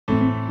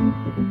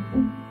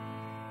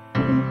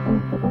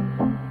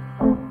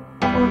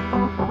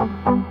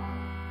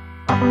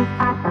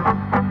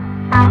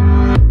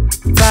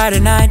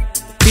Friday night,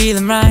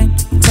 feeling right,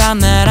 time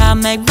that I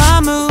make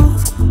my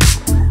move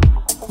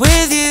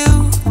with you.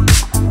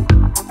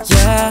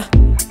 Yeah,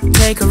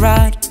 take a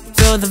ride,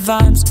 feel the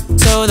vibes,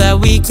 so that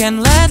we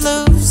can let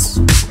loose.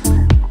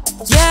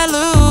 Yeah,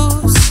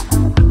 loose.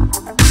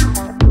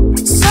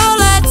 So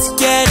let's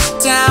get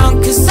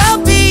down, 'cause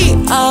I'll be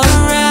all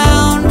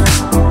around.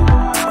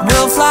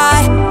 We'll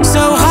fly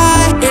so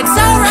high, it's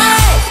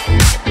alright.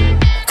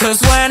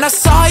 'Cause when I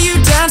saw you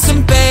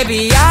dancing,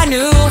 baby, I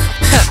knew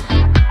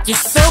you're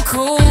so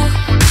cool.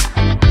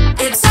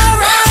 It's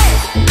alright.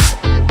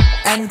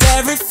 And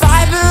every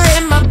fiber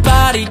in my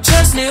body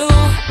just knew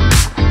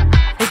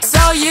it's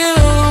all you.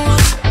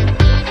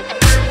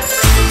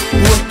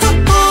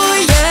 Woo-hoo-hoo,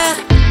 yeah.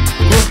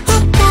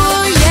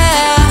 Woo-hoo-hoo,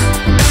 yeah.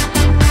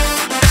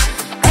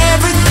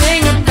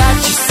 Everything about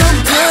you so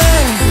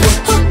good.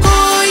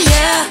 Woo-hoo-hoo,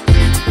 yeah.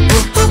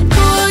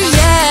 Woo-hoo-hoo,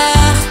 yeah.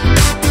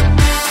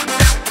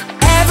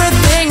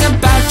 Everything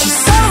about you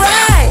so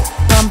right.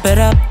 Pump it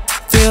up,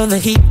 feel the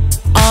heat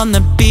on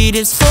the beat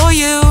is for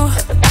you.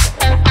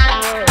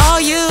 All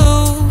you.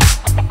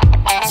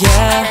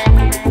 Yeah,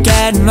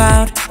 getting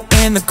loud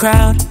in the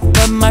crowd,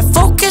 but my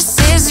focus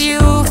is you.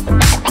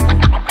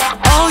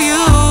 Oh,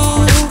 you.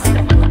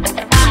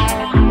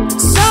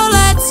 So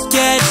let's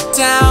get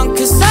down,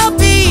 'cause I'll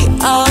be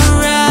all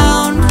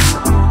around.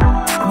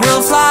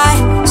 We'll fly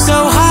so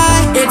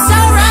high, it's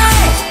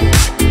alright.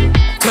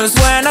 'Cause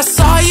when I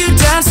saw you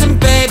dancing,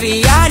 baby,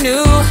 I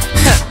knew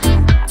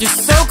you're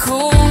so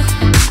cool.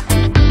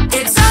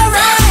 It's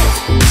alright.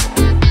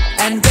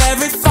 And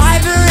every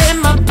fiber in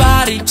my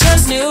body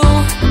just knew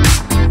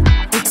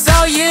it's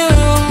all you.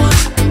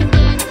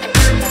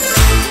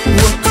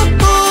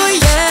 Woo-hoo-hoo,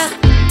 yeah.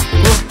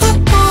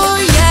 Woo-hoo-hoo,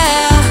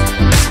 yeah.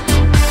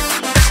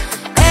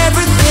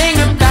 Everything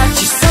about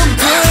you so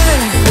good.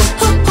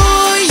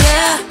 Woo-hoo-hoo,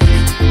 yeah.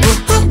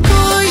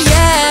 Woo-hoo-hoo,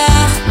 yeah.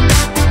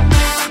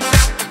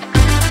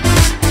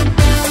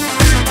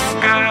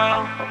 Girl,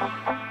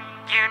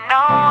 you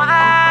know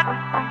that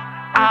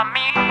I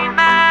mean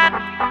that.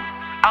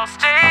 I'll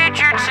stay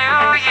true to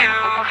you.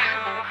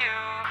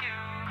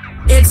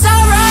 It's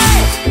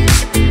alright.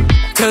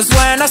 'Cause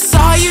when I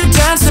saw you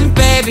dancing,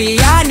 baby,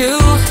 I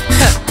knew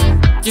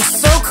you're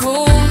so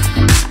cool.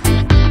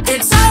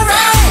 It's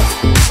alright.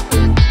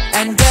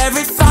 And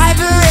every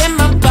fiber in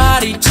my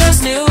body just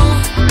knew